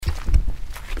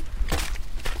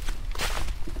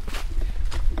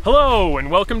Hello,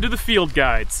 and welcome to the Field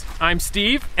Guides. I'm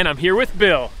Steve, and I'm here with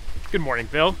Bill. Good morning,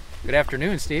 Bill. Good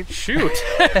afternoon, Steve. Shoot.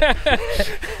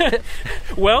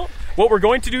 Well, what we're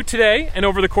going to do today, and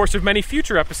over the course of many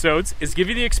future episodes, is give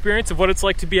you the experience of what it's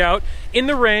like to be out in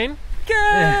the rain.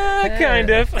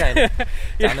 Kind of.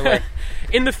 It's on the way.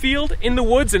 In the field, in the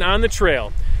woods, and on the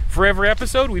trail. For every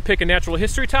episode, we pick a natural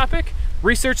history topic,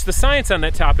 research the science on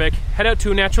that topic, head out to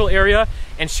a natural area,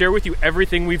 and share with you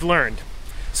everything we've learned.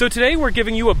 So today we're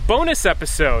giving you a bonus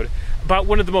episode about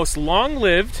one of the most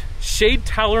long-lived,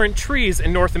 shade-tolerant trees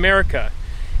in North America.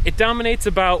 It dominates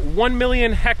about 1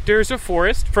 million hectares of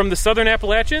forest from the southern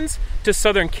Appalachians to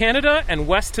southern Canada and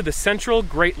west to the central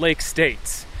Great Lakes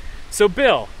states. So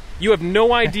Bill, you have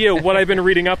no idea what I've been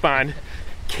reading up on.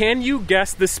 Can you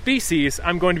guess the species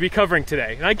I'm going to be covering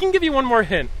today? And I can give you one more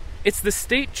hint. It's the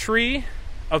state tree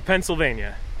of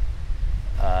Pennsylvania.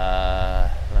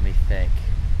 Let me think.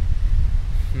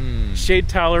 Shade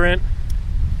tolerant.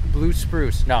 Blue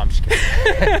spruce. No, I'm just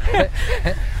kidding.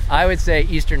 I would say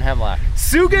eastern hemlock.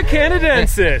 Tsuga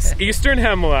canadensis, eastern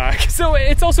hemlock. So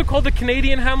it's also called the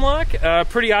Canadian hemlock.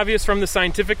 Pretty obvious from the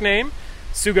scientific name.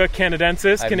 Tsuga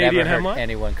canadensis, Canadian hemlock. I've never heard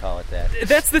anyone call it that.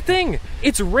 That's the thing.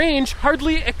 Its range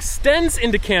hardly extends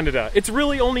into Canada. It's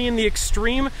really only in the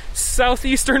extreme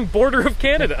southeastern border of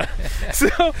Canada.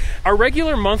 So our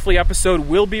regular monthly episode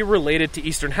will be related to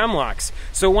eastern hemlocks.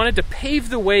 So I wanted to pave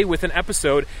the way with an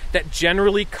episode that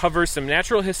generally covers some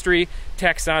natural history,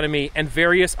 taxonomy, and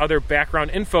various other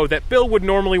background info that Bill would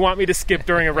normally want me to skip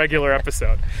during a regular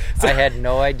episode. So, I had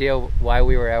no idea why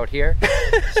we were out here.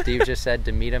 Steve just said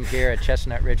to meet him here at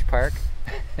Chestnut Ridge Park.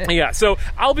 Yeah, so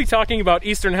I'll be talking about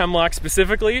eastern hemlock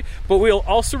specifically, but we'll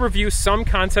also review some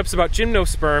concepts about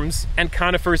gymnosperms and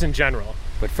conifers in general.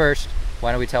 But first,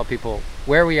 why don't we tell people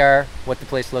where we are, what the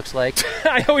place looks like.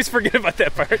 I always forget about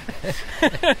that part.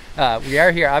 We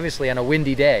are here, obviously, on a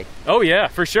windy day. Oh, yeah,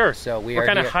 for sure. So we're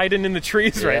kind of hiding in the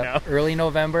trees right now. Early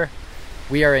November.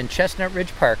 We are in Chestnut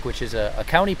Ridge Park, which is a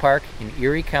county park in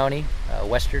Erie County,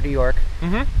 western New York,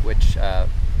 which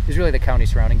is really the county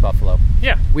surrounding Buffalo.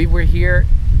 Yeah. We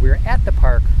were at the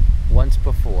park once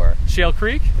before. Shale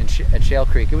Creek? At Shale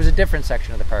Creek. It was a different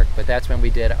section of the park, but that's when we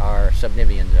did our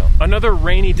subnivean zone. Another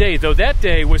rainy day, though that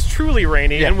day was truly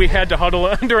rainy, and we had to huddle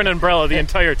under an umbrella the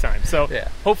entire time. So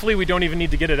hopefully we don't even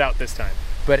need to get it out this time.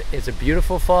 But it's a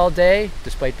beautiful fall day,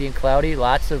 despite being cloudy.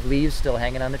 Lots of leaves still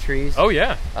hanging on the trees. Oh,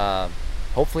 yeah.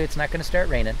 Hopefully it's not going to start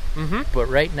raining. But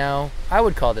right now, I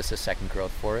would call this a second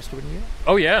growth forest, wouldn't you?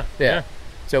 Oh, yeah. Yeah.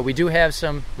 So we do have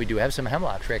some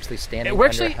hemlocks. We're actually standing We're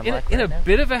actually under a hemlock in a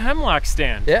bit of a hemlock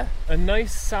stand. Yeah. A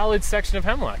nice solid section of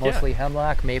hemlock. Mostly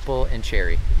hemlock, maple, and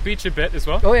cherry. Beech a bit as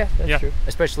well. Oh yeah, that's true.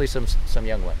 Especially some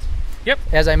young ones. Yep.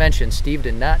 As I mentioned, Steve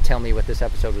did not tell me what this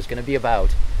episode was going to be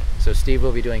about. So Steve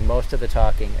will be doing most of the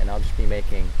talking, and I'll just be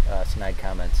making snide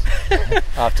comments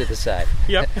off to the side.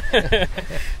 Yep.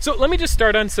 So let me just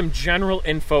start on some general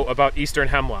info about eastern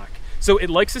hemlock. So it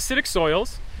likes acidic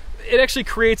soils. It actually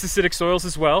creates acidic soils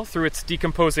as well through its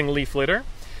decomposing leaf litter.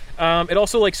 It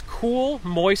also likes cool,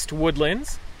 moist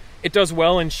woodlands. It does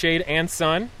well in shade and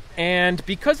sun. And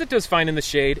because it does fine in the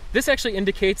shade, this actually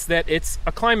indicates that it's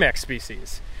a climax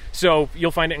species. So you'll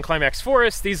find it in climax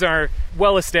forests. These are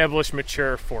well-established,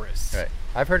 mature forests. Right.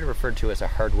 I've heard it referred to as a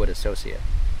hardwood associate.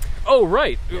 Oh,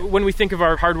 right. Yeah. When we think of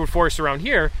our hardwood forests around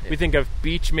here, we think of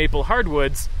beech, maple,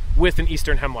 hardwoods with an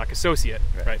eastern hemlock associate.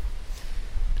 Right.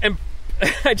 And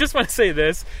I just want to say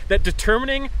this, that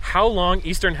determining how long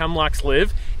eastern hemlocks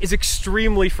live is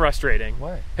extremely frustrating.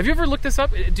 Why? Have you ever looked this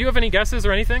up? Do you have any guesses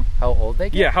or anything? How old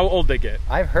they get? Yeah, how old they get.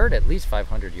 I've heard at least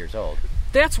 500 years old.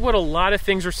 That's what a lot of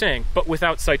things are saying, but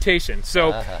without citation.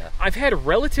 So I've had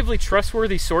relatively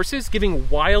trustworthy sources giving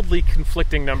wildly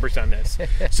conflicting numbers on this.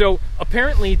 So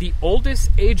apparently the oldest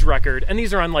age record, and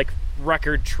these are on like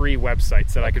record tree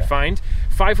websites that I could find,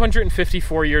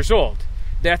 554 years old.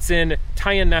 That's in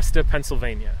Tionesta,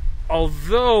 Pennsylvania.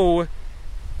 Although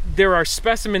there are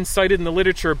specimens cited in the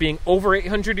literature being over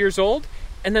 800 years old,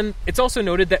 and then it's also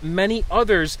noted that many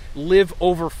others live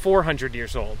over 400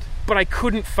 years old. But I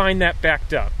couldn't find that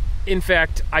backed up. In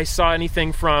fact, I saw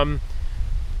anything from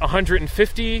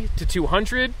 150 to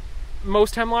 200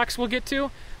 most hemlocks will get to,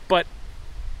 but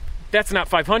that's not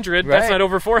 500. Right. That's not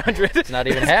over 400. It's not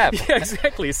even half. Yeah,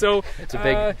 exactly. So it's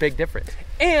a big difference.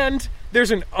 And there's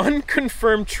an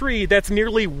unconfirmed tree that's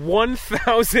nearly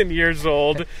 1,000 years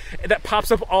old that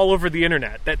pops up all over the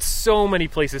internet that so many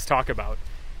places talk about,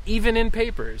 even in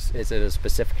papers. Is it a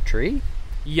specific tree?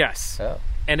 Yes. Oh.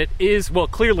 And it is, well,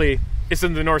 clearly it's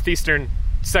in the northeastern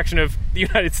section of the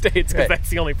United States, because that's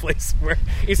the only place where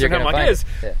eastern hemlock is.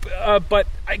 Yeah. But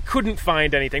I couldn't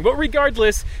find anything. But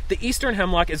regardless, the eastern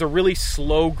hemlock is a really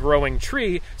slow-growing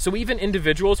tree, so even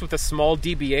individuals with a small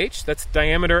DBH, that's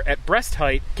diameter at breast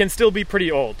height, can still be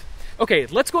pretty old. Okay,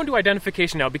 let's go into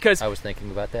identification now, because... I was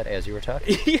thinking about that as you were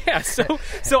talking. Yeah, so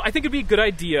I think it'd be a good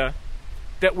idea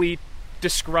that we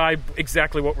describe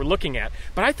exactly what we're looking at.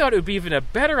 But I thought it would be even a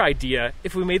better idea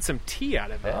if we made some tea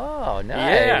out of it. Oh,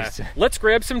 nice. Yeah. Let's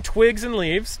grab some twigs and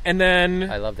leaves, and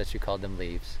then... I love that you called them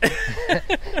leaves.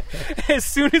 As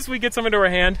soon as we get some into our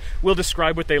hand, we'll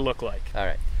describe what they look like. All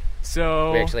right.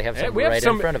 So we actually have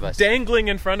some in front of us. Dangling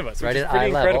in front of us, which right is pretty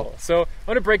incredible. Level. So I'm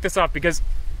going to break this off, because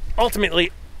ultimately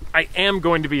I am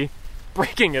going to be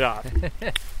breaking it off.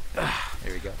 There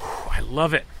we go. I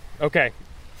love it. Okay.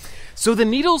 So the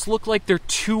needles look like they're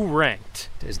two-ranked.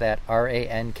 Is that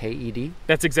R-A-N-K-E-D?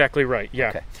 That's exactly right, yeah.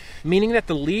 Okay. Meaning that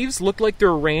the leaves look like they're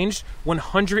arranged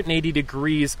 180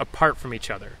 degrees apart from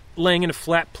each other, laying in a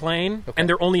flat plane, and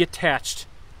they're only attached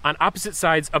on opposite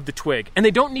sides of the twig. And they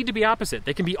don't need to be opposite.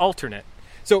 They can be alternate.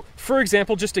 So, for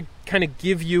example, just to kind of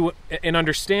give you an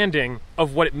understanding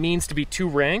of what it means to be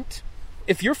two-ranked,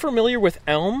 if you're familiar with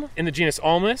elm in the genus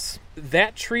Ulmus,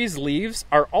 that tree's leaves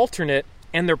are alternate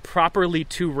and they're properly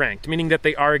two-ranked, meaning that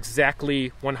they are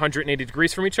exactly 180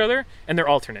 degrees from each other, and they're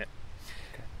alternate.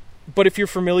 Okay. But if you're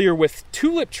familiar with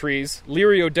tulip trees,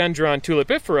 Liriodendron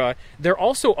tulipifera, they're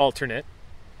also alternate,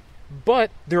 but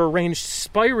they're arranged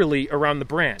spirally around the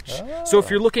branch. Oh. So if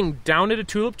you're looking down at a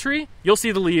tulip tree, you'll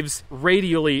see the leaves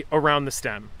radially around the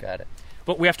stem. Got it.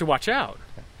 But we have to watch out,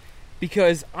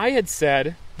 because I had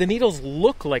said the needles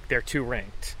look like they're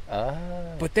two-ranked.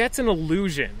 Oh. But that's an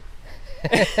illusion.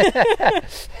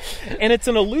 And it's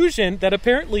an illusion that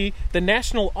apparently the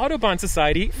National Audubon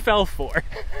Society fell for.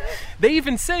 They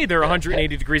even say they're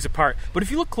 180 degrees apart, but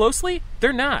if you look closely,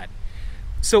 they're not.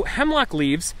 So hemlock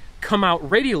leaves come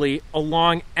out radially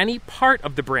along any part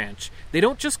of the branch. They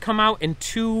don't just come out in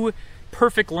two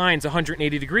perfect lines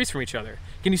 180 degrees from each other.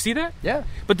 Can you see that? Yeah.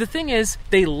 But the thing is,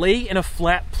 they lay in a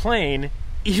flat plane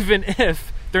even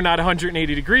if they're not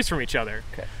 180 degrees from each other.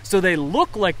 Okay. So they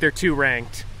look like they're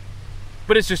two-ranked,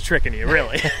 but it's just tricking you,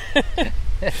 really.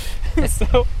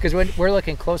 Because when we're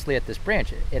looking closely at this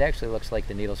branch, it actually looks like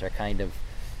the needles are kind of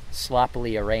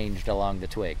sloppily arranged along the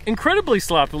twig. Incredibly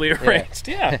sloppily arranged,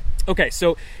 yeah. Okay,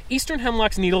 so eastern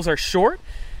hemlock's needles are short.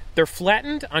 They're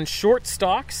flattened on short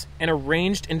stalks and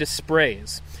arranged into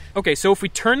sprays. Okay, so if we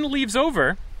turn the leaves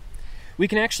over, we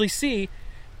can actually see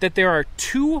that there are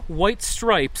two white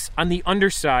stripes on the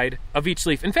underside of each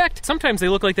leaf. In fact, sometimes they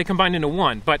look like they combine into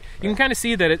one, but you can kind of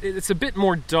see that it's a bit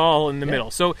more dull in the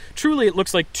middle. So truly it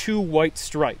looks like two white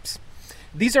stripes.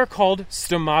 These are called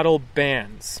stomatal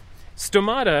bands.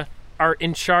 Stomata are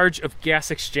in charge of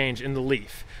gas exchange in the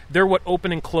leaf. They're what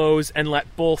open and close and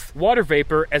let both water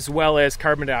vapor as well as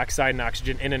carbon dioxide and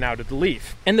oxygen in and out of the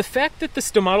leaf. And the fact that the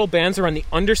stomatal bands are on the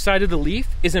underside of the leaf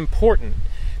is important,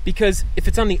 because if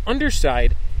it's on the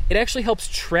underside, it actually helps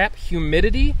trap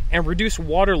humidity and reduce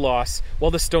water loss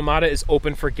while the stomata is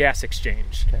open for gas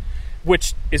exchange,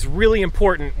 which is really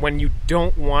important when you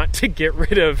don't want to get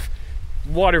rid of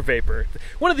water vapor.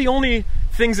 One of the only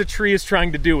things a tree is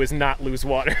trying to do is not lose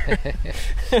water.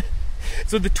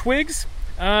 So the twigs,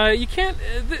 you can't...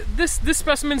 This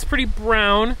specimen's pretty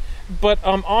brown, but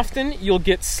often you'll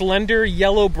get slender,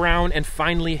 yellow-brown, and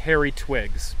finely hairy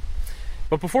twigs.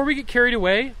 But before we get carried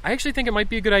away, I actually think it might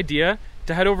be a good idea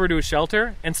to head over to a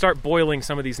shelter and start boiling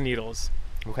some of these needles.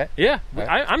 Okay. Yeah,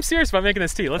 right. I'm serious about making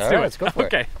this tea. Let's do it. Let's go for it.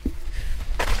 Okay.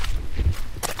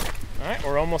 All right,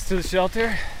 we're almost to the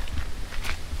shelter.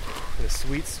 The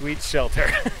sweet, sweet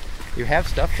shelter. You have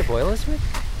stuff to boil this with?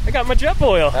 I got my jet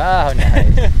boil. Oh,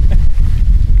 nice.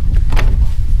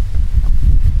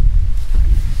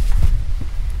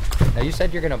 Now you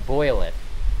said you're going to boil it.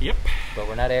 Yep. But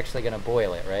we're not actually going to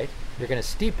boil it, right? You're going to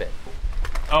steep it.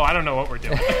 Oh, I don't know what we're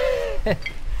doing.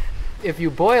 If you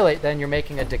boil it, then you're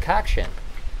making a decoction.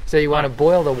 So you want to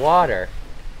boil the water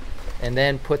and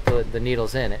then put the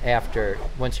needles in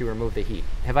once you remove the heat.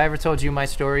 Have I ever told you my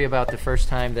story about the first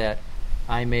time that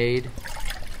I made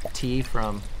tea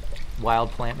from wild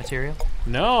plant material?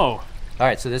 No. All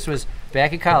right, so this was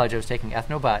back in college. I was taking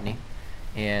ethnobotany,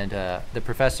 and the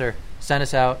professor sent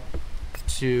us out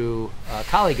to a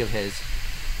colleague of his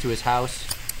to his house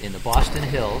in the Boston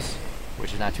Hills,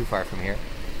 which is not too far from here.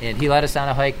 And he led us on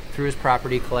a hike through his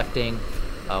property, collecting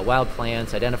wild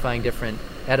plants, identifying different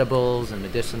edibles and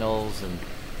medicinals,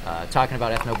 and talking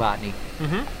about ethnobotany.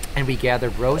 Mm-hmm. And we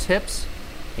gathered rose hips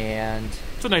and...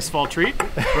 It's a nice fall treat,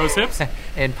 rose hips.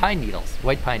 And pine needles,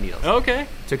 white pine needles. Okay.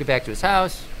 Took it back to his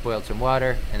house, boiled some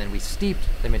water, and then we steeped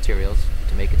the materials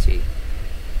to make a tea.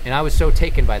 And I was so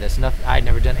taken by this. I'd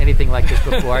never done anything like this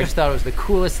before. I just thought it was the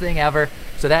coolest thing ever.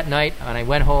 So that night, when I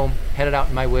went home, headed out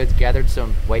in my woods, gathered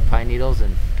some white pine needles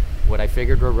and what I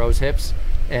figured were rose hips,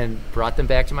 and brought them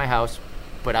back to my house.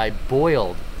 But I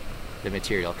boiled the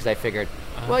material because I figured,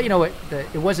 well, you know what?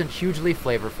 It wasn't hugely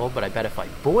flavorful, but I bet if I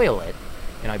boil it,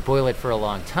 and I boil it for a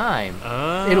long time,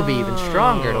 it'll be even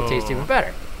stronger. It'll taste even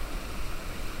better.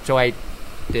 So I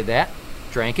did that,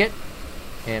 drank it,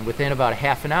 and within about a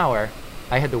half an hour,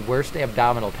 I had the worst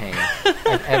abdominal pain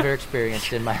I've ever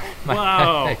experienced in my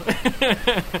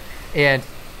life. And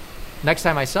next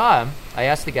time I saw him, I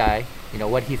asked the guy,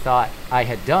 what he thought I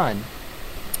had done,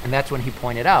 and that's when he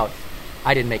pointed out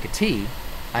I didn't make a tea.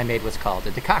 I made what's called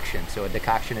a decoction. So a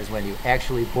decoction is when you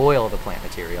actually boil the plant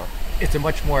material. It's a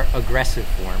much more aggressive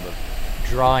form of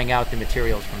drawing out the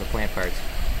materials from the plant parts.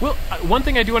 Well, one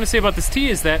thing I do want to say about this tea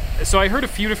is that, so I heard a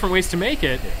few different ways to make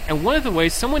it, and one of the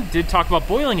ways, someone did talk about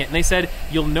boiling it, and they said,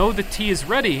 you'll know the tea is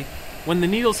ready when the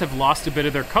needles have lost a bit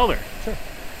of their color. Sure.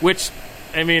 Which,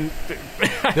 I mean...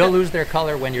 They'll lose their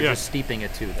color when you're just steeping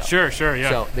it too, though. Sure, yeah.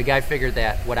 So the guy figured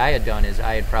that what I had done is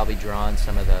I had probably drawn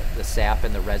some of the sap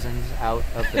and the resins out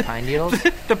of the pine needles.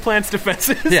 The plant's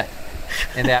defenses. Yeah.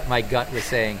 And that my gut was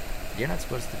saying, you're not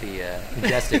supposed to be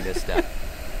ingesting this stuff.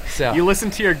 So you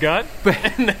listened to your gut,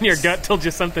 and then your gut told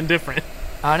you something different.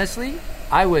 Honestly,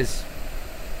 I was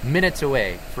minutes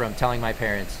away from telling my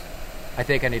parents, I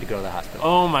think I need to go to the hospital.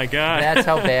 Oh, my God. That's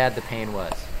how bad the pain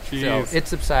was. Jeez. So it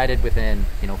subsided within,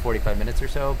 45 minutes or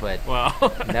so, but wow.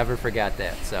 Never forgot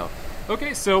that. So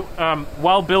okay, so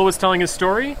while Bill was telling his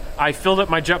story, I filled up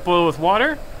my jet boil with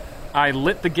water. I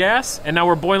lit the gas, and now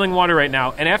we're boiling water right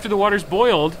now. And after the water's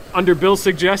boiled, under Bill's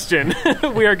suggestion,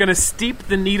 we are going to steep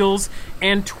the needles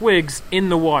and twigs in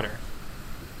the water.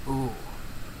 Ooh.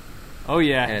 Oh,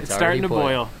 yeah. And it's starting to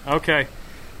boil. Okay.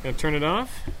 Going to turn it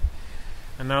off.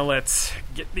 And now let's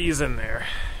get these in there.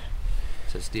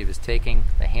 So Steve is taking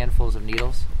the handfuls of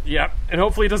needles. Yep. And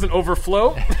hopefully it doesn't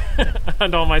overflow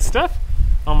on all my stuff.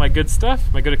 All my good stuff.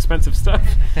 My good expensive stuff.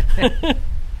 I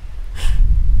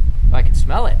can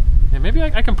smell it. Yeah, maybe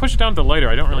I can push it down to the lighter.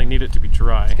 I don't really need it to be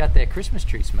dry. It's got that Christmas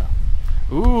tree smell.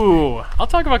 Ooh. I'll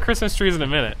talk about Christmas trees in a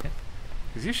minute.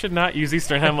 Because you should not use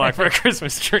Eastern Hemlock for a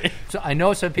Christmas tree. So I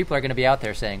know some people are going to be out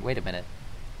there saying, wait a minute,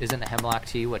 isn't hemlock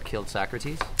tea what killed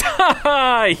Socrates?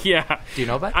 Yeah. Do you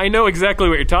know about it? I know exactly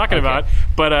what you're talking about,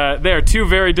 but they are two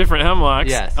very different hemlocks.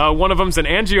 Yes. One of them's an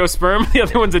angiosperm, the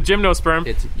other one's a gymnosperm.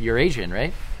 It's Eurasian,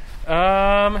 right?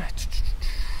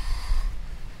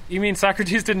 You mean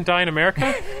Socrates didn't die in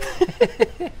America?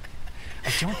 I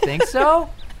don't think so.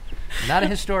 I'm not a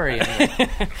historian.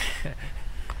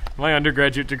 My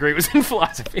undergraduate degree was in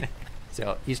philosophy.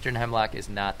 So Eastern Hemlock is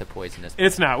not the poisonous.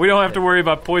 It's not. We don't have to worry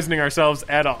about poisoning ourselves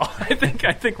at all. I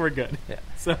think we're good. Yeah.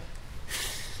 So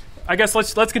I guess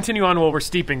let's continue on while we're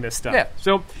steeping this stuff. Yeah.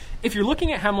 So if you're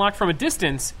looking at hemlock from a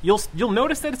distance, you'll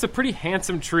notice that it's a pretty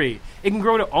handsome tree. It can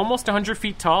grow to almost 100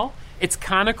 feet tall. It's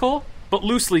conical, but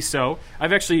loosely so.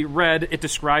 I've actually read it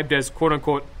described as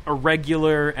quote-unquote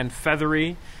irregular and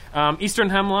feathery. Eastern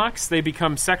hemlocks, they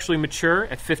become sexually mature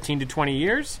at 15 to 20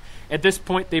 years. At this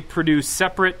point, they produce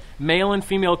separate male and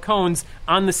female cones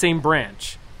on the same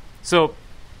branch. So,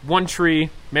 one tree,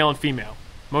 male and female.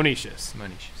 Monoecious.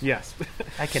 Yes.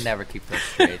 I can never keep those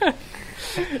straight.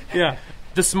 Yeah.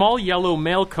 The small yellow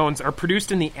male cones are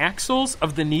produced in the axils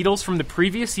of the needles from the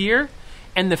previous year,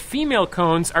 and the female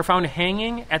cones are found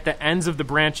hanging at the ends of the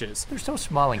branches. They're so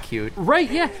small and cute. Right,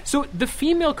 yeah. So the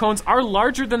female cones are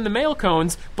larger than the male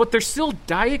cones, but they're still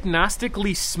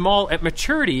diagnostically small at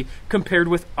maturity compared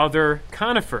with other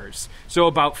conifers. So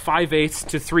about 5/8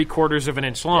 to 3/4 of an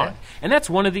inch long. Yeah. And that's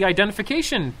one of the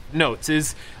identification notes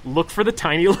is look for the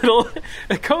tiny little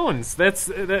cones. That's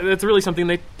really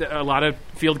something a lot of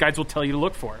field guides will tell you to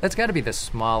look for. That's got to be the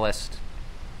smallest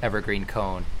evergreen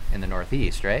cone in the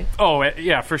Northeast, right? Oh,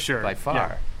 yeah, for sure. By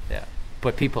far. Yeah.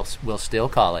 But people will still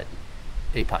call it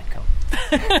a pine cone.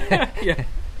 Yeah.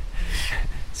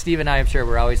 Steve and I, I'm sure,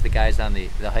 we're always the guys on the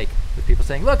hike with people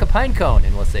saying, look, a pine cone.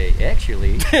 And we'll say,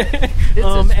 actually,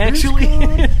 it's actually.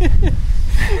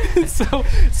 So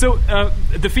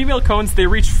the female cones, they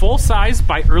reach full size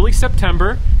by early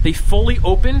September. They fully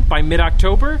open by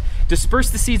mid-October,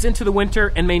 disperse the seeds into the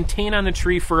winter, and maintain on the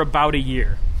tree for about a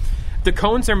year. The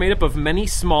cones are made up of many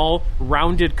small,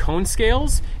 rounded cone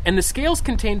scales, and the scales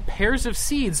contain pairs of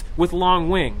seeds with long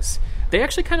wings. They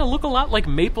actually kind of look a lot like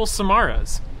maple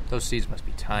samaras. Those seeds must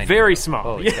be tiny. Very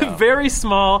small. Yeah, very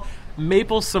small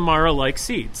maple samara-like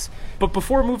seeds. But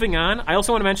before moving on, I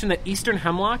also want to mention that Eastern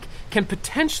Hemlock can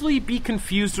potentially be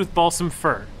confused with balsam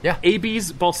fir. Yeah.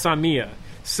 Abies balsamea.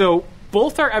 So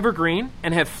Both are evergreen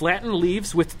and have flattened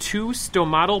leaves with 2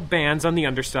 stomatal bands on the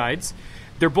undersides.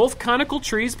 They're both conical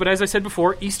trees, but as I said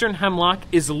before, eastern hemlock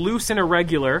is loose and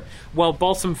irregular, while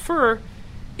balsam fir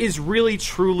is really,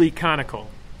 truly conical.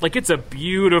 Like, it's a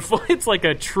beautiful, it's like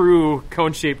a true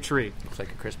cone-shaped tree. Looks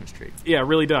like a Christmas tree. Yeah, it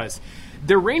really does.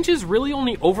 Their ranges really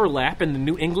only overlap in the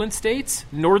New England states,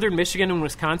 northern Michigan and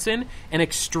Wisconsin, and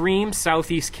extreme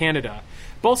southeast Canada.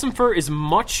 Balsam fir is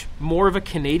much more of a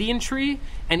Canadian tree,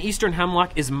 and eastern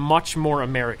hemlock is much more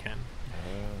American.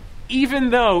 Even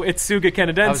though it's Tsuga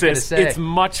canadensis, it's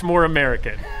much more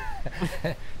American.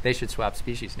 They should swap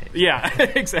species names. Yeah,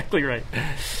 exactly right.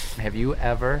 Have you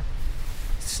ever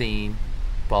seen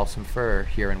balsam fir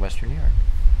here in Western New York?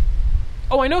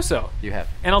 Oh, I know so. You have.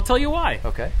 And I'll tell you why.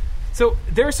 Okay. So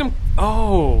there are some...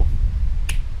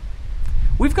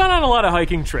 We've gone on a lot of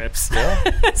hiking trips. Yeah,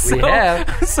 we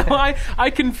have. So I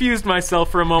confused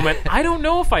myself for a moment. I don't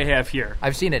know if I have here.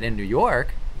 I've seen it in New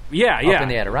York. Yeah. Up in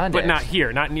the Adirondacks. But not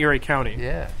here, not in Erie County.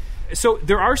 Yeah. So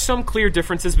there are some clear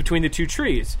differences between the two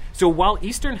trees. So while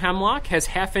eastern hemlock has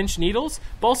half-inch needles,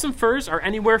 balsam firs are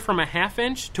anywhere from a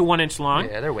half-inch to 1 inch long.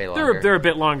 Yeah, they're way longer. They're a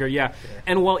bit longer, yeah.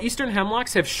 And while eastern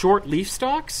hemlocks have short leaf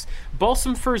stalks,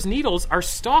 balsam firs' needles are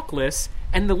stalkless,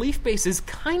 and the leaf bases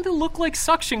kind of look like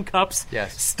suction cups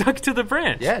stuck to the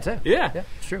branch. Yeah, it's it. Yeah,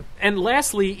 it's true. And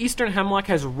lastly, eastern hemlock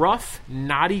has rough,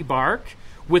 knotty bark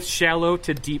with shallow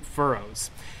to deep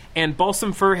furrows. And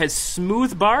balsam fir has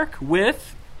smooth bark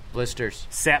with... blisters.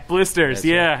 Sap blisters,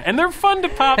 right. And they're fun to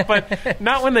pop, but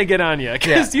not when they get on you,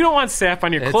 because you don't want sap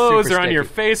on your clothes or on your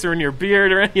face or in your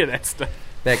beard or any of that stuff.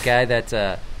 That guy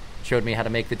that showed me how to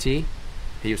make the tea,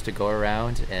 he used to go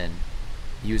around and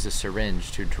use a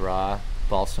syringe to draw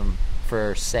balsam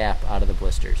fir sap out of the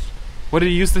blisters. What did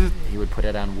he use to... He would put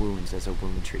it on wounds as a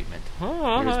wound treatment.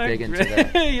 Oh, he was big into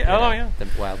the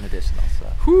wild medicinal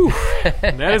stuff. Whew.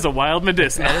 That is a wild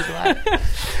medicinal. That is wild.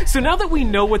 So now that we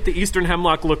know what the eastern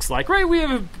hemlock looks like, right, we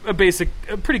have a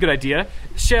pretty good idea.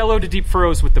 Shallow to deep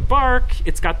furrows with the bark.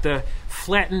 It's got the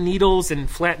flattened needles and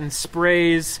flattened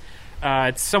sprays.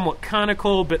 It's somewhat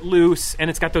conical but loose, and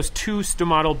it's got those 2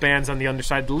 stomatal bands on the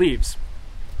underside of the leaves.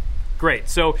 Great.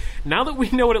 So now that we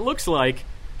know what it looks like,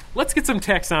 let's get some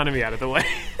taxonomy out of the way.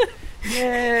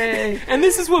 Yay! And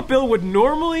this is what Bill would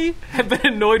normally have been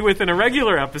annoyed with in a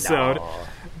regular episode. No.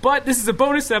 But this is a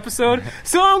bonus episode,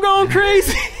 so I'm going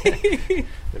crazy.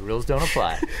 The rules don't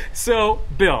apply. So,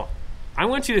 Bill, I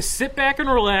want you to sit back and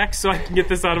relax so I can get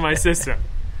this out of my system.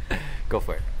 Go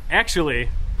for it. Actually...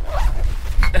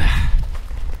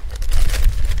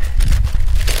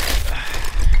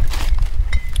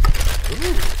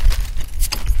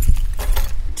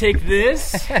 Take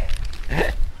this.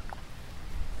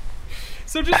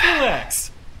 So just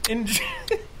relax.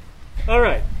 All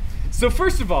right. So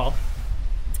first of all,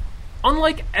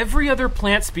 unlike every other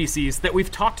plant species that we've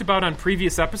talked about on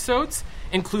previous episodes,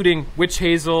 including witch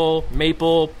hazel,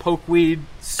 maple, pokeweed,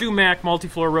 sumac,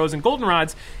 multiflora rose, and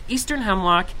goldenrods, eastern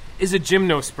hemlock is a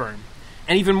gymnosperm.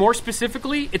 And even more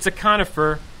specifically, it's a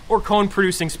conifer or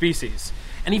cone-producing species.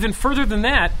 And even further than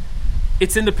that,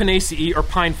 it's in the Pinaceae, or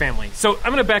pine family. So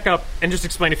I'm going to back up and just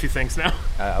explain a few things now.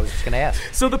 I was just going to ask.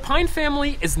 So the pine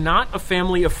family is not a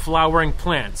family of flowering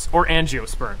plants, or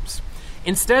angiosperms.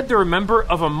 Instead, they're a member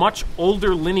of a much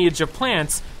older lineage of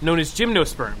plants known as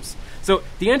gymnosperms. So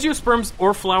the angiosperms,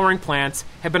 or flowering plants,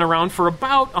 have been around for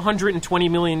about 120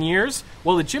 million years,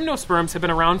 while the gymnosperms have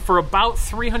been around for about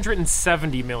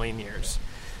 370 million years.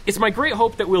 It's my great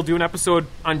hope that we'll do an episode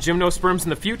on gymnosperms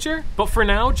in the future, but for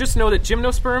now, just know that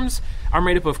gymnosperms are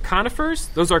made up of conifers,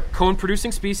 those are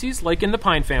cone-producing species, like in the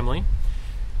pine family,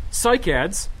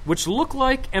 cycads, which look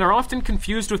like and are often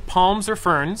confused with palms or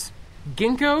ferns,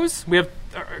 ginkgos, we have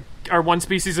our one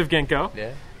species of ginkgo,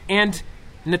 and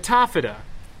Gnatophyta.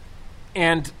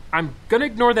 And I'm going to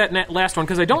ignore that last one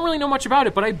because I don't really know much about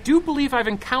it, but I do believe I've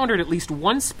encountered at least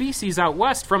one species out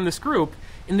west from this group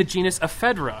in the genus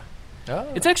Ephedra.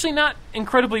 Oh. It's actually not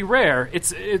incredibly rare.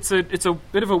 It's a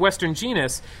bit of a Western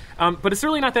genus, but it's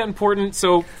really not that important,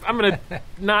 so I'm going to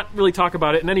not really talk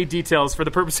about it in any details for the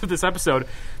purpose of this episode.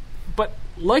 But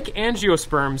like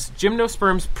angiosperms,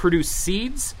 gymnosperms produce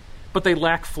seeds, but they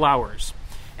lack flowers.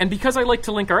 And because I like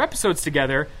to link our episodes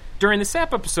together, during the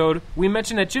sap episode, we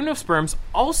mentioned that gymnosperms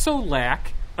also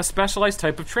lack a specialized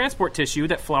type of transport tissue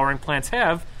that flowering plants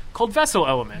have called vessel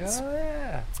elements. Oh,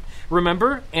 yeah.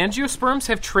 Remember, angiosperms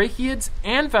have tracheids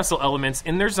and vessel elements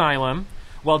in their xylem,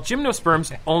 while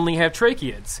gymnosperms only have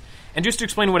tracheids. And just to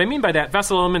explain what I mean by that,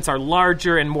 vessel elements are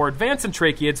larger and more advanced than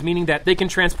tracheids, meaning that they can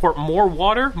transport more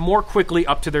water more quickly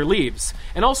up to their leaves.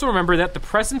 And also remember that the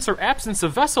presence or absence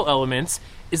of vessel elements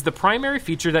is the primary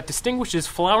feature that distinguishes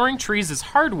flowering trees as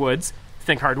hardwoods,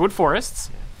 think hardwood forests,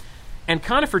 and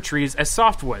conifer trees as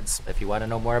softwoods. If you want to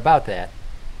know more about that,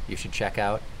 you should check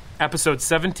out episodes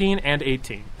 17 and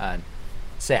 18 on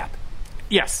sap.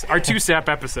 Yes, our 2 sap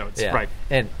episodes. Yeah. Right.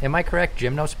 And am I correct?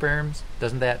 Gymnosperms,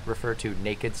 doesn't that refer to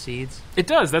naked seeds? It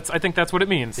does. I think that's what it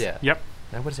means. Yeah. Yep.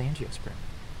 Now, what is angiosperm?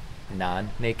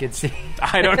 Non-naked seed?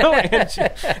 I don't know.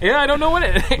 I don't know what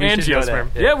angiosperm.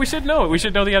 Yeah, we should know it. We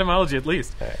should know the etymology at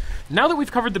least. All right. Now that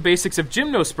we've covered the basics of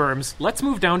gymnosperms, let's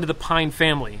move down to the pine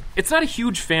family. It's not a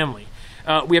huge family.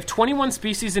 We have 21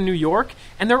 species in New York,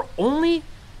 and there are only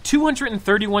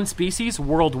 231 species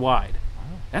worldwide.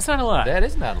 That's not a lot. That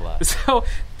is not a lot. So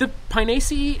the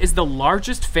Pinaceae is the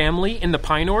largest family in the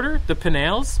pine order, the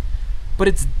Pinales, but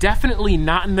it's definitely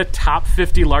not in the top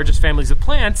 50 largest families of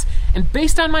plants. And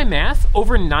based on my math,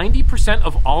 over 90%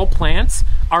 of all plants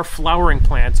are flowering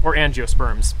plants or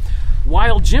angiosperms,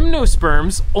 while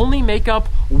gymnosperms only make up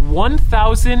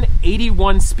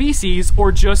 1,081 species,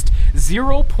 or just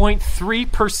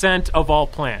 0.3% of all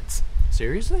plants.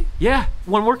 Seriously? Yeah.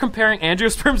 When we're comparing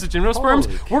angiosperms to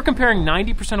gymnosperms, we're comparing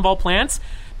 90% of all plants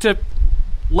to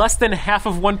less than half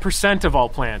of 1% of all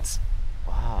plants.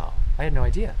 Wow. I had no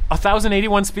idea.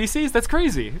 1,081 species? That's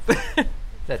crazy.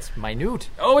 That's minute.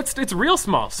 Oh, it's real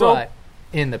small. So, but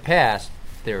in the past,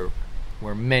 there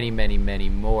were many, many, many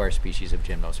more species of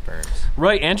gymnosperms.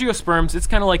 Right. Angiosperms, it's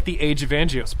kind of like the age of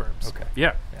angiosperms. Okay.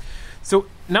 Yeah. So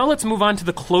now let's move on to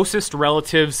the closest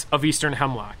relatives of eastern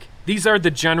hemlock. These are the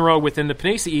genera within the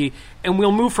Pinaceae, and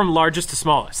we'll move from largest to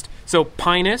smallest. So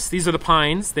Pinus, these are the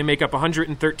pines. They make up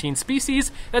 113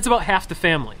 species. That's about half the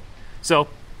family. So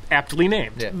aptly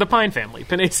named, the pine family,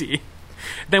 Pinaceae.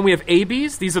 Then we have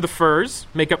Abies. These are the firs,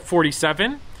 make up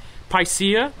 47.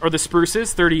 Picea, or the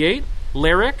spruces, 38.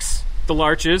 Larix, the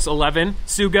larches, 11.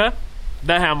 Suga,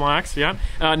 the hemlocks, 9.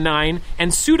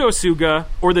 And Pseudotsuga,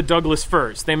 or the Douglas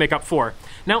firs. They make up 4.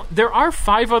 Now, there are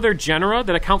 5 other genera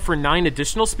that account for 9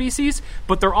 additional species,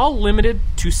 but they're all limited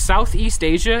to Southeast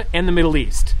Asia and the Middle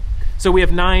East. So we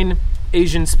have 9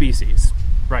 Asian species.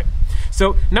 Right.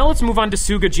 So now let's move on to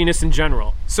Tsuga genus in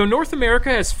general. So North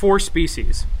America has 4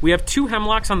 species. We have 2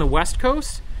 hemlocks on the west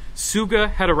coast,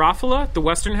 Tsuga heterophylla, the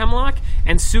western hemlock,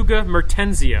 and Tsuga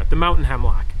mertensea, the mountain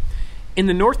hemlock. In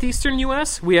the northeastern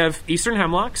U.S., we have eastern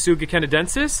hemlock, Tsuga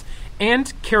canadensis,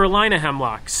 and Carolina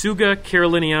hemlock, Tsuga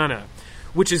caroliniana,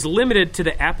 which is limited to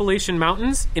the Appalachian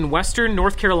Mountains in western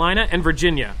North Carolina and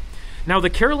Virginia. Now, the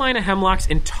Carolina hemlock's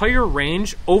entire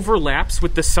range overlaps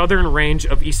with the southern range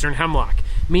of eastern hemlock,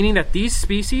 meaning that these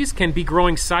species can be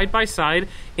growing side by side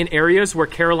in areas where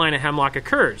Carolina hemlock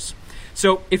occurs.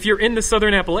 So if you're in the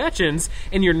southern Appalachians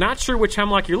and you're not sure which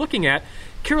hemlock you're looking at,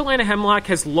 Carolina hemlock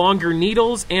has longer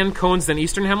needles and cones than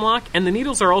eastern hemlock, and the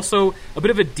needles are also a bit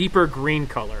of a deeper green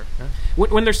color.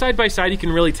 When they're side by side, you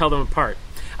can really tell them apart.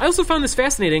 I also found this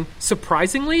fascinating.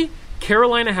 Surprisingly,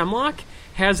 Carolina hemlock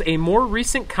has a more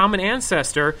recent common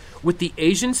ancestor with the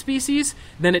Asian species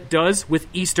than it does with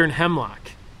eastern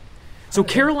hemlock. So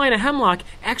Carolina hemlock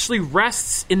actually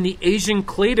rests in the Asian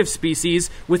clade of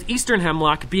species, with eastern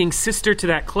hemlock being sister to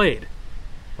that clade.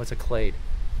 What's a clade?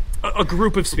 A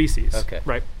group of species. Okay.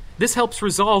 Right. This helps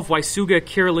resolve why Tsuga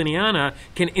caroliniana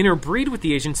can interbreed with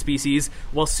the Asian species,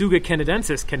 while Tsuga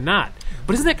canadensis cannot.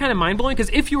 But isn't that kind of mind-blowing?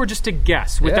 Because if you were just to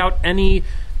guess without any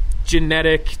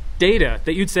genetic data,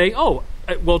 that you'd say, oh,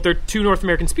 well, they're 2 North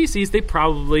American species, they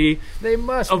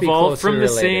must evolved be from the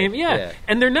related. same. Yeah.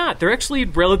 And they're not. They're actually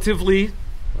relatively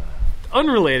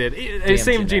unrelated.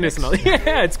 Same genus and all.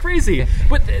 Yeah, it's crazy.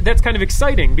 But that's kind of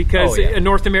exciting because a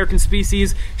North American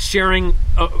species sharing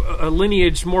a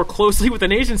lineage more closely with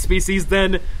an Asian species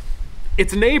than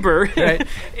its neighbor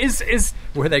is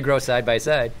where they grow side by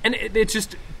side. And it's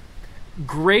just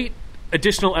great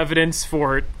additional evidence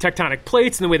for tectonic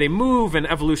plates and the way they move and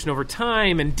evolution over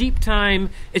time and deep time.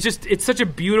 It's such a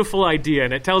beautiful idea,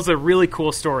 and it tells a really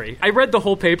cool story. I read the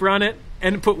whole paper on it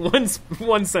and put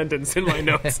one sentence in my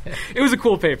notes. It was a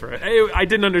cool paper. I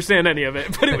didn't understand any of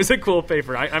it, but it was a cool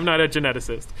paper. I'm not a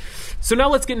geneticist. So now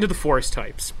let's get into the forest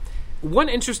types. One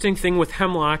interesting thing with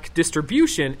hemlock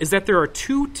distribution is that there are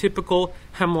 2 typical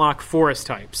hemlock forest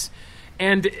types.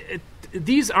 And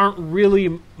these aren't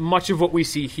really much of what we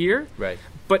see here. Right.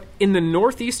 But in the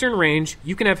northeastern range,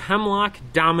 you can have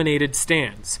hemlock-dominated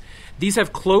stands. These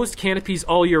have closed canopies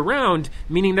all year round,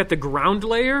 meaning that the ground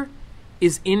layer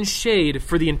is in shade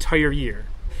for the entire year.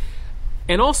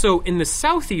 And also, in the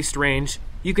southeast range,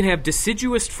 you can have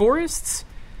deciduous forests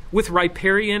with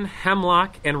riparian,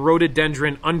 hemlock, and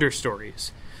rhododendron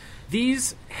understories.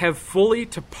 These have fully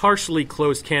to partially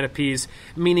closed canopies,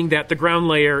 meaning that the ground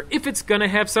layer, if it's going to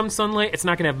have some sunlight, it's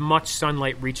not going to have much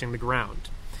sunlight reaching the ground.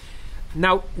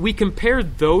 Now, we compare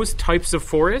those types of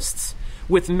forests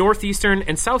with northeastern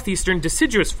and southeastern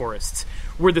deciduous forests,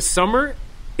 where the summer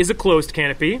is a closed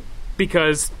canopy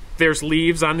because there's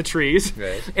leaves on the trees,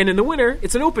 right. And in the winter,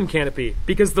 it's an open canopy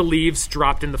because the leaves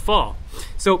dropped in the fall.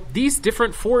 So these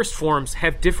different forest forms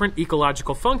have different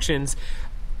ecological functions,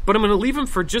 but I'm going to leave them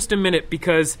for just a minute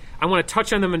because I want to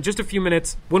touch on them in just a few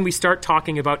minutes when we start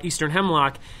talking about eastern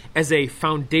hemlock as a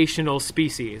foundational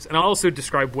species. And I'll also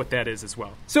describe what that is as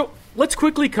well. So let's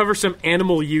quickly cover some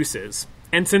animal uses.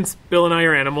 And since Bill and I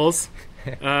are animals,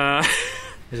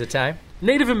 is it time?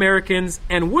 Native Americans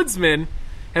and woodsmen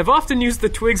have often used the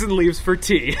twigs and leaves for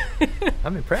tea.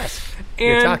 I'm impressed. And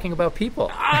you're talking about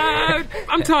people.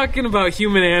 I'm talking about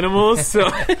human animals, so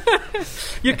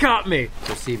you caught me.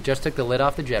 So Steve just took the lid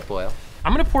off the jet boil.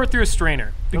 I'm going to pour it through a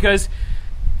strainer because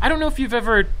I don't know if you've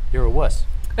ever... You're a wuss.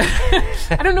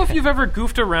 I don't know if you've ever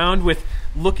goofed around with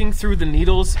looking through the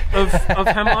needles of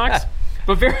hemlocks,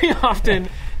 but very often,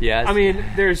 yes. I mean,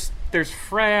 there's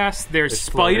frass, there's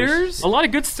spiders, floaters. A lot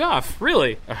of good stuff,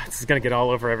 really. This is going to get all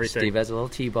over everything. Steve has a little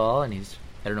T-ball, and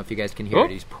I don't know if you guys can hear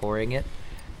it, he's pouring it.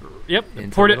 Yep,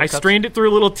 poured it. I strained it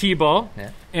through a little T-ball.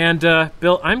 Yeah. And,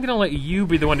 Bill, I'm going to let you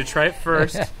be the one to try it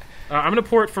first. I'm going to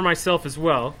pour it for myself as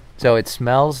well. So it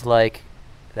smells like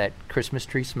that Christmas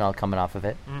tree smell coming off of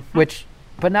it,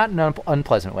 but not in an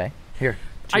unpleasant way. Here,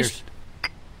 cheers.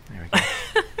 There we go.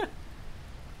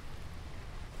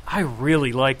 I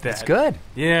really like that. It's good.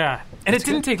 Yeah. And it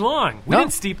didn't take long. We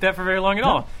didn't steep that for very long at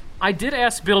all. I did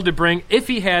ask Bill to bring, if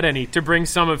he had any, to bring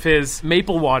some of his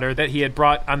maple water that he had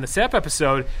brought on the sap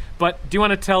episode. But do you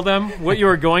want to tell them what you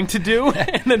were going to do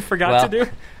and then forgot to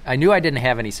do? I knew I didn't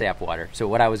have any sap water. So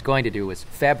what I was going to do was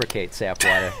fabricate sap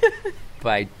water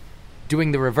by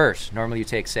doing the reverse. Normally you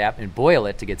take sap and boil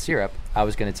it to get syrup. I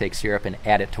was going to take syrup and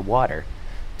add it to water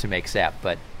to make sap,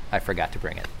 but I forgot to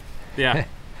bring it. Yeah.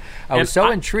 I was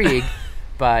so intrigued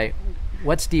by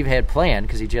what Steve had planned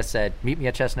because he just said, meet me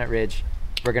at Chestnut Ridge.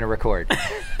 We're going to record,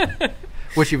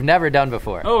 which you've never done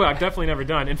before. Oh, I've definitely never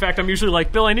done. In fact, I'm usually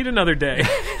like, Bill, I need another day.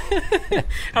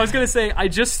 I was going to say, I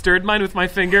just stirred mine with my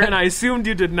finger, and I assumed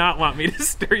you did not want me to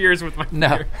stir yours with my finger.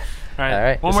 No. All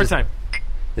right. One more time.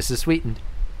 This is sweetened.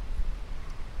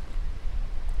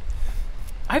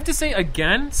 I have to say,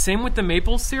 again, same with the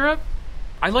maple syrup.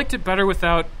 I liked it better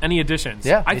without any additions.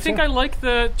 Yeah, I think I like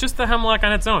just the hemlock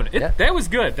on its own. That was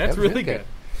good. That's really good.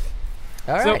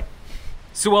 All right.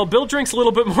 So while Bill drinks a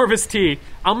little bit more of his tea,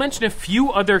 I'll mention a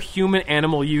few other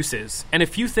human-animal uses and a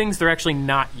few things they're actually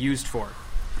not used for.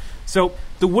 So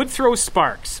the wood throws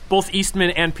sparks. Both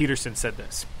Eastman and Peterson said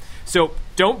this. So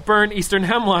don't burn eastern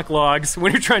hemlock logs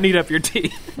when you're trying to heat up your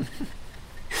tea.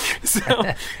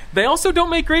 So they also don't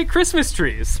make great Christmas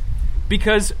trees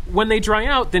because when they dry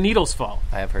out, the needles fall.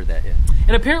 I have heard that, yeah.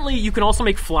 And apparently you can also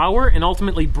make flour and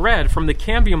ultimately bread from the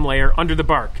cambium layer under the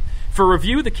bark. For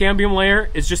review, the cambium layer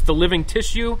is just the living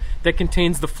tissue that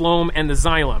contains the phloem and the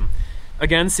xylem.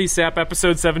 Again, see SAP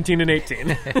episode 17 and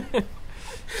 18.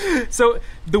 So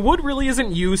the wood really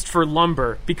isn't used for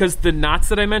lumber because the knots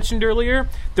that I mentioned earlier,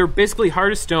 they're basically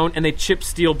hard as stone and they chip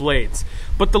steel blades.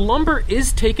 But the lumber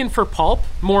is taken for pulp,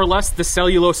 more or less the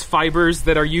cellulose fibers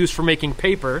that are used for making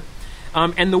paper.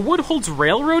 And the wood holds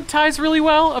railroad ties really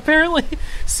well, apparently.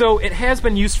 So it has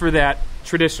been used for that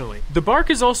traditionally. The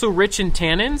bark is also rich in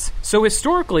tannins, so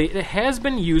historically it has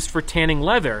been used for tanning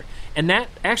leather. And that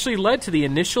actually led to the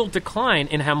initial decline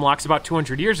in hemlocks about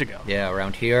 200 years ago. Yeah,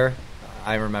 around here,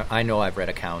 I know I've read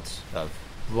accounts of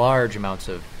large amounts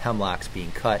of hemlocks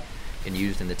being cut and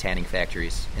used in the tanning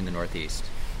factories in the Northeast.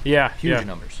 Yeah. Huge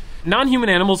numbers. Non-human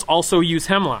animals also use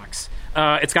hemlocks.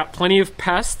 It's got plenty of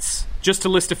pests. Just to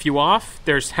list a few off,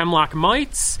 there's hemlock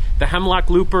mites, the hemlock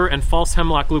looper and false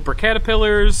hemlock looper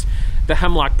caterpillars, the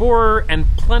hemlock borer, and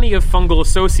plenty of fungal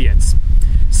associates.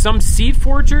 Some seed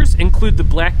foragers include the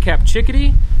black-capped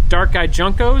chickadee, dark-eyed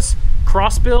juncos,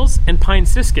 crossbills, and pine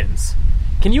siskins.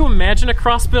 Can you imagine a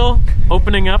crossbill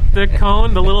opening up the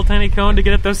cone, the little tiny cone, to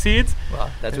get at those seeds? Well,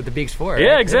 that's what the beak's for,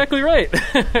 Yeah, right? exactly right.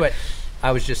 But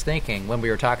I was just thinking, when we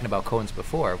were talking about cones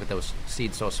before, with those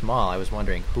seeds so small, I was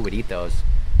wondering who would eat those.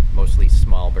 Mostly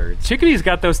small birds. Chickadee's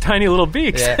got those tiny little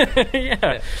beaks. Yeah.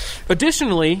 Yeah.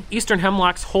 Additionally, eastern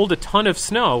hemlocks hold a ton of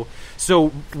snow, so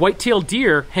white-tailed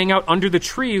deer hang out under the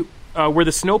tree where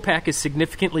the snowpack is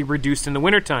significantly reduced in the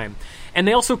wintertime. And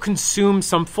they also consume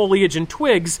some foliage and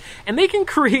twigs, and they can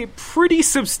create pretty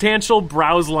substantial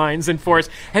browse lines in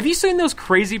forests. Have you seen those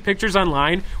crazy pictures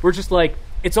online where just like,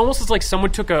 it's almost as like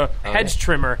someone took a hedge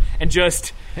trimmer and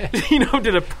just,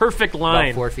 did a perfect line.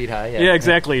 About 4 feet high, yeah. Yeah,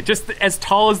 exactly. Just as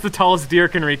tall as the tallest deer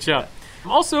can reach up.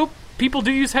 Also, people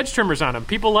do use hedge trimmers on them.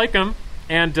 People like them,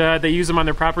 and they use them on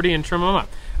their property and trim them up.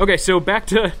 Okay, so back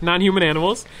to non-human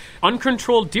animals.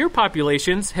 Uncontrolled deer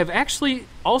populations have actually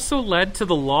also led to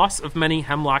the loss of many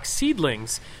hemlock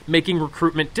seedlings, making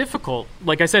recruitment difficult,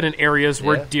 like I said, in areas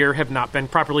where deer have not been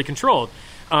properly controlled.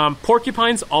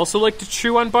 Porcupines also like to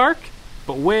chew on bark,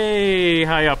 but way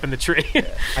high up in the tree.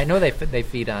 I know they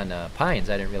feed on pines.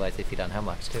 I didn't realize they feed on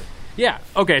hemlocks, too. Yeah,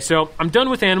 okay, so I'm done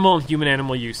with animal and human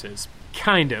animal uses.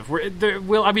 Kind of.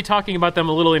 I'll be talking about them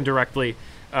a little indirectly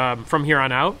from here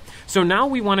on out. So now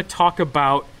we want to talk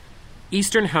about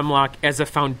eastern hemlock as a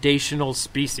foundational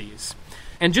species.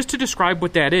 And just to describe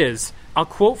what that is, I'll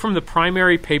quote from the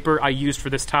primary paper I used for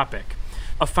this topic.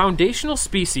 A foundational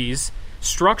species,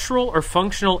 structural or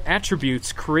functional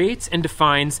attributes, creates and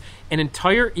defines an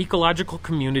entire ecological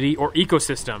community or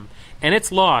ecosystem, and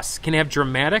its loss can have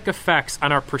dramatic effects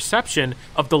on our perception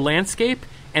of the landscape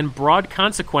and broad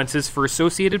consequences for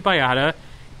associated biota,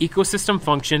 ecosystem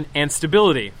function, and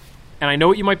stability. And I know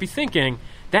what you might be thinking.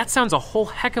 That sounds a whole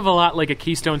heck of a lot like a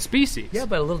keystone species. Yeah,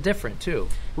 but a little different, too.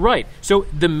 Right. So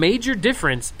the major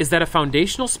difference is that a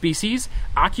foundational species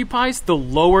occupies the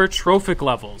lower trophic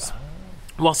levels,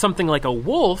 while something like a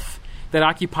wolf that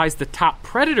occupies the top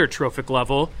predator trophic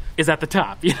level is at the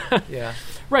top. Yeah.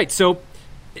 Right. So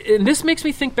and this makes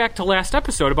me think back to last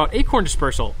episode about acorn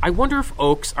dispersal. I wonder if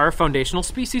oaks are a foundational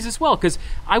species as well, because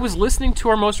I was listening to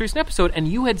our most recent episode, and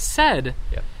you had said,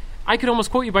 I could almost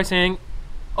quote you by saying,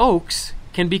 oaks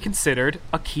can be considered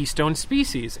a keystone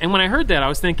species. And when I heard that, I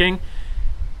was thinking,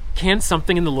 can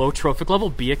something in the low trophic level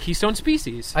be a keystone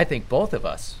species? I think both of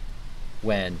us,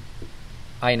 when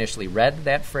I initially read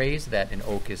that phrase, that an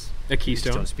oak is a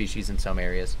keystone species in some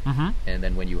areas, and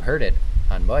then when you heard it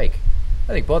on Mike,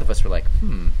 I think both of us were like,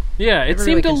 Yeah, it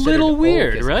seemed a little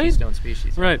weird, right? Keystone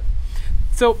species. Right.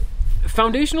 So,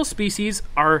 foundational species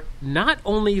are not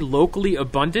only locally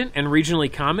abundant and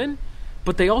regionally common,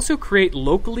 but they also create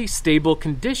locally stable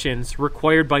conditions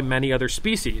required by many other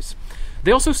species.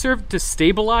 They also serve to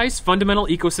stabilize fundamental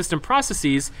ecosystem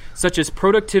processes such as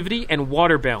productivity and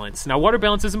water balance. Now, water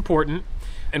balance is important,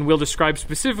 and we'll describe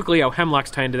specifically how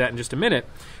hemlocks tie into that in just a minute.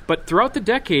 But throughout the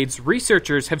decades,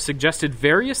 researchers have suggested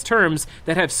various terms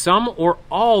that have some or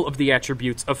all of the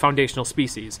attributes of foundational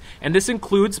species. And this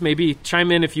includes, maybe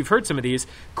chime in if you've heard some of these,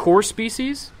 core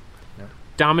species,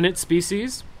 dominant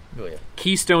species,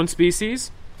 keystone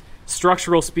species,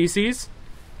 structural species,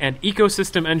 and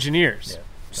ecosystem engineers.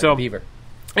 Like a beaver.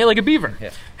 Hey, like a beaver.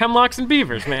 Yeah. Hemlocks and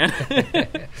beavers, man.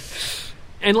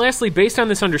 And lastly, based on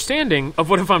this understanding of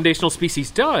what a foundational species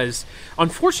does,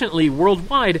 unfortunately,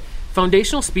 worldwide,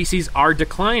 foundational species are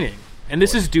declining. And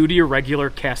this is due to irregular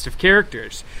cast of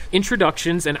characters,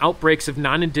 introductions and outbreaks of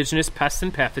non-indigenous pests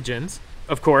and pathogens,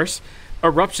 of course,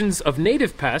 eruptions of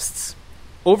native pests,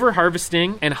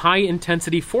 overharvesting and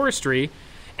high-intensity forestry,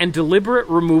 and deliberate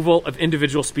removal of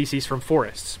individual species from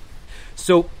forests.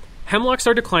 So, hemlocks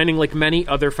are declining like many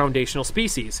other foundational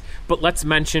species, but let's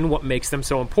mention what makes them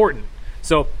so important.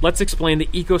 So let's explain the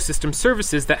ecosystem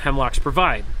services that hemlocks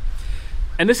provide.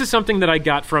 And this is something that I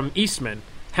got from Eastman.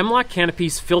 Hemlock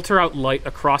canopies filter out light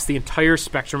across the entire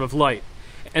spectrum of light.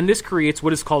 And this creates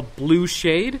what is called blue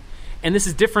shade. And this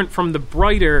is different from the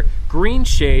brighter green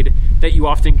shade that you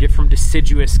often get from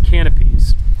deciduous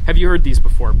canopies. Have you heard these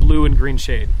before, blue and green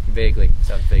shade? Vaguely.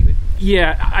 Sounds vaguely.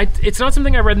 Yeah, it's not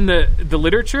something I read in the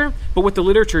literature, but what the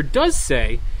literature does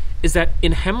say is that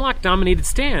in hemlock-dominated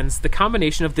stands, the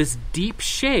combination of this deep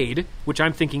shade, which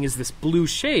I'm thinking is this blue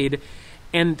shade,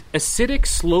 and acidic,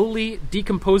 slowly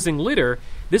decomposing litter,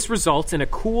 this results in a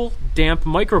cool, damp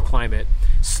microclimate,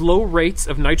 slow rates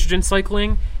of nitrogen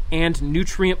cycling, and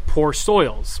nutrient-poor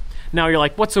soils. Now you're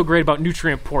like, what's so great about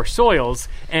nutrient-poor soils?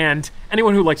 And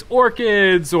anyone who likes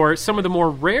orchids or some of the more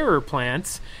rarer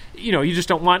plants, you just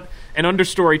don't want an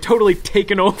understory totally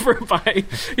taken over by,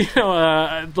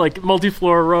 like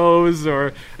multiflora rose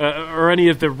or any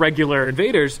of the regular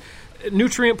invaders.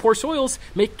 Nutrient-poor soils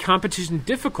make competition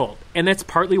difficult, and that's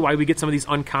partly why we get some of these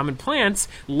uncommon plants,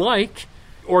 like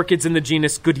orchids in the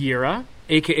genus Goodyeara,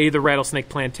 aka the rattlesnake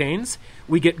plantains.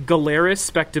 We get Galeris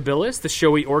spectabilis, the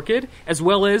showy orchid, as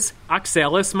well as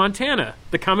Oxalis montana,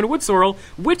 the common wood sorrel,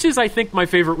 which is, I think, my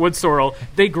favorite wood sorrel.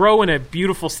 They grow in a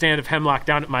beautiful stand of hemlock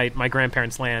down at my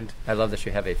grandparents' land. I love that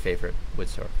you have a favorite wood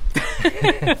sorrel.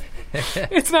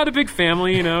 It's not a big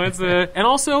family, It's and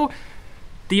also,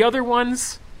 the other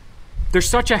ones, they're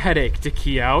such a headache to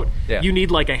key out. Yeah. You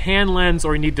need like a hand lens,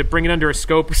 or you need to bring it under a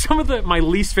scope. Some of my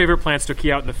least favorite plants to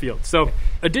key out in the field. So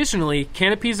additionally,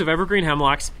 canopies of evergreen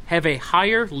hemlocks have a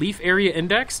higher leaf area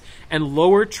index and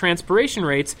lower transpiration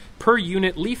rates per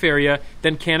unit leaf area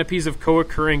than canopies of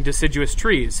co-occurring deciduous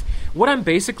trees. What I'm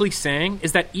basically saying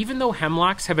is that even though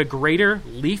hemlocks have a greater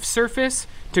leaf surface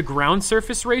to ground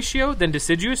surface ratio than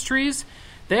deciduous trees,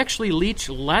 they actually leach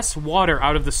less water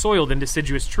out of the soil than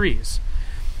deciduous trees.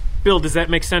 Bill, does that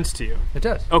make sense to you? It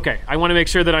does. Okay, I want to make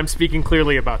sure that I'm speaking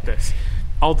clearly about this.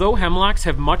 Although hemlocks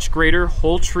have much greater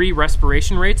whole tree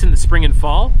respiration rates in the spring and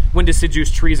fall, when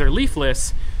deciduous trees are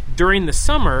leafless, during the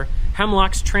summer,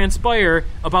 hemlocks transpire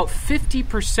about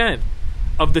 50%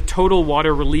 of the total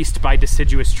water released by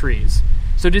deciduous trees.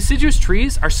 So deciduous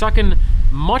trees are sucking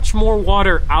much more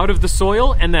water out of the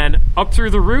soil and then up through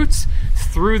the roots,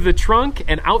 through the trunk,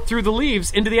 and out through the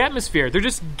leaves into the atmosphere. They're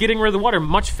just getting rid of the water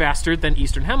much faster than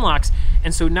eastern hemlocks.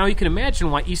 And so now you can imagine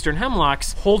why eastern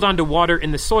hemlocks hold on to water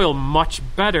in the soil much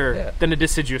better than a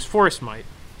deciduous forest might.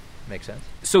 Makes sense.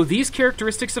 So these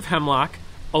characteristics of hemlock,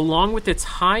 along with its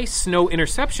high snow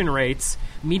interception rates,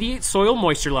 mediate soil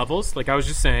moisture levels, like I was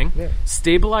just saying,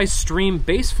 stabilize stream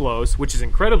base flows, which is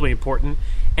incredibly important,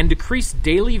 and decrease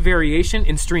daily variation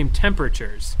in stream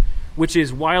temperatures, which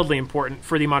is wildly important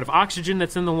for the amount of oxygen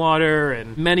that's in the water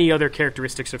and many other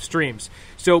characteristics of streams.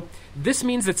 So this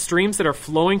means that streams that are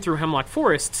flowing through hemlock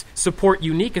forests support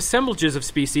unique assemblages of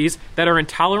species that are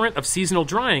intolerant of seasonal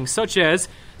drying, such as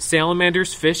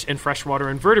salamanders, fish, and freshwater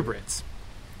invertebrates.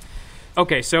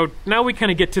 Okay, so now we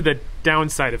kind of get to the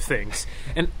downside of things.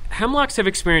 And hemlocks have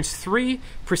experienced 3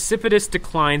 precipitous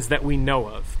declines that we know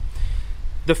of.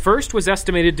 The first was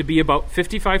estimated to be about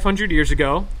 5,500 years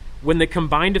ago, when the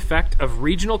combined effect of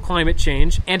regional climate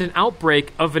change and an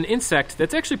outbreak of an insect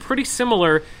that's actually pretty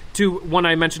similar to one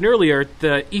I mentioned earlier,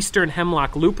 the eastern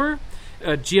hemlock looper,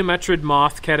 a geometrid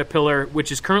moth caterpillar,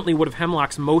 which is currently one of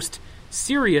hemlock's most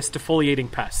serious defoliating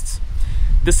pests.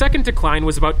 The second decline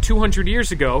was about 200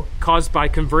 years ago, caused by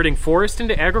converting forest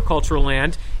into agricultural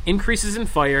land, increases in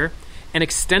fire, and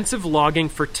extensive logging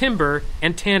for timber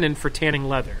and tannin for tanning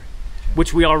leather,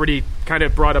 which we already kind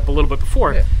of brought up a little bit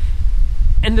before. Yeah.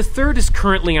 And the third is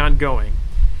currently ongoing.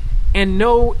 And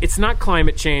no, it's not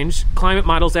climate change. Climate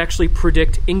models actually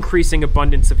predict increasing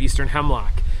abundance of eastern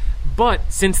hemlock.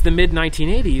 But since the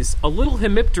mid-1980s, a little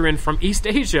hemipteran from East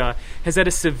Asia has had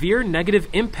a severe negative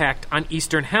impact on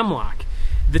eastern hemlock.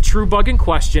 The true bug in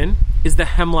question is the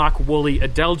hemlock woolly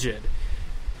adelgid,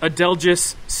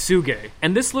 Adelgis tsugae.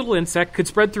 And this little insect could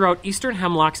spread throughout eastern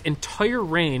hemlock's entire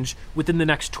range within the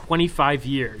next 25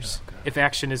 years if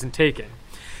action isn't taken.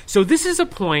 So this is a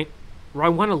point where I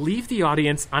want to leave the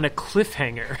audience on a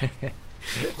cliffhanger.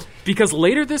 Because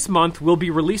later this month, we'll be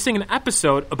releasing an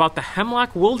episode about the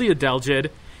hemlock woolly adelgid,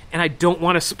 and I don't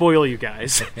want to spoil you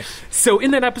guys. So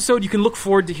in that episode, you can look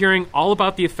forward to hearing all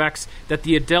about the effects that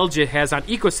the adelgid has on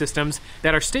ecosystems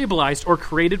that are stabilized or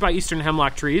created by eastern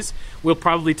hemlock trees. We'll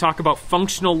probably talk about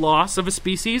functional loss of a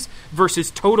species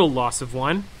versus total loss of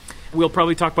one. We'll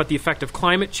probably talk about the effect of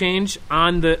climate change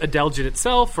on the adelgid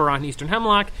itself or on eastern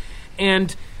hemlock.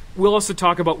 And we'll also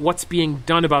talk about what's being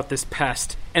done about this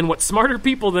pest and what smarter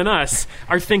people than us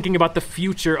are thinking about the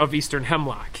future of eastern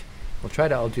hemlock. We'll try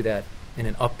to all do that in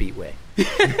an upbeat way.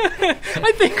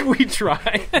 I think we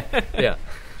try. Yeah.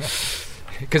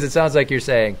 Because it sounds like you're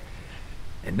saying,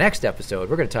 in next episode,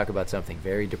 we're going to talk about something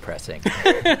very depressing.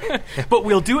 But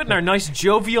we'll do it in our nice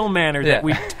jovial manner that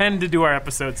we tend to do our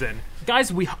episodes in.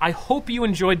 Guys, I hope you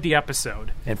enjoyed the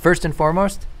episode. And first and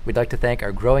foremost, we'd like to thank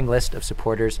our growing list of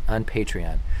supporters on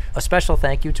Patreon. A special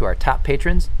thank you to our top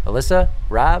patrons, Alyssa,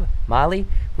 Rob, Molly.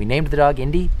 We named the dog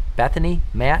Indy, Bethany,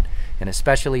 Matt, and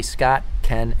especially Scott,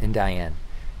 Ken, and Diane.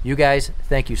 You guys,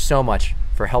 thank you so much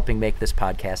for helping make this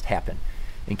podcast happen.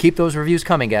 And keep those reviews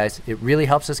coming, guys. It really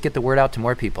helps us get the word out to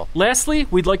more people. Lastly,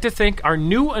 we'd like to thank our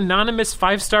new anonymous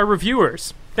 5-star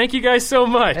reviewers. Thank you guys so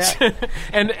much. Yeah.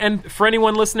 And for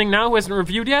anyone listening now who hasn't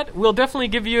reviewed yet, we'll definitely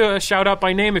give you a shout-out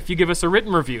by name if you give us a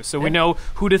written review, so we know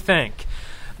who to thank.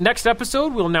 Next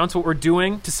episode, we'll announce what we're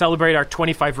doing to celebrate our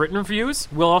 25 written reviews.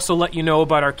 We'll also let you know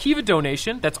about our Kiva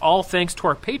donation. That's all thanks to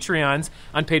our Patreons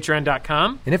on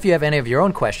patreon.com. And if you have any of your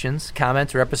own questions,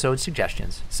 comments, or episode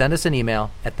suggestions, send us an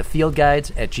email at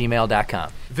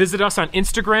thefieldguides@gmail.com. Visit us on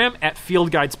Instagram at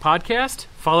Field Guides Podcast.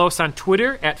 Follow us on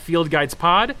Twitter at Field Guides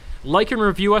Pod. Like and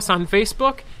review us on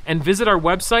Facebook. And visit our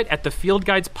website at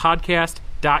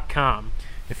thefieldguidespodcast.com.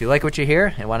 If you like what you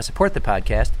hear and want to support the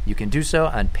podcast, you can do so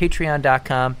on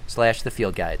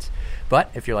patreon.com/thefieldguides. But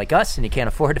if you're like us and you can't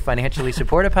afford to financially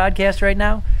support a podcast right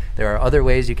now, there are other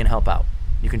ways you can help out.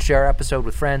 You can share our episode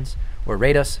with friends or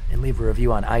rate us and leave a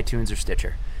review on iTunes or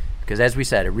Stitcher. Because as we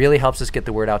said, it really helps us get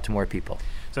the word out to more people.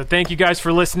 So thank you guys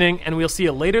for listening, and we'll see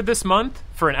you later this month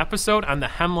for an episode on the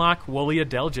Hemlock woolly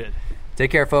adelgid.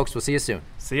 Take care, folks. We'll see you soon.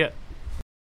 See ya.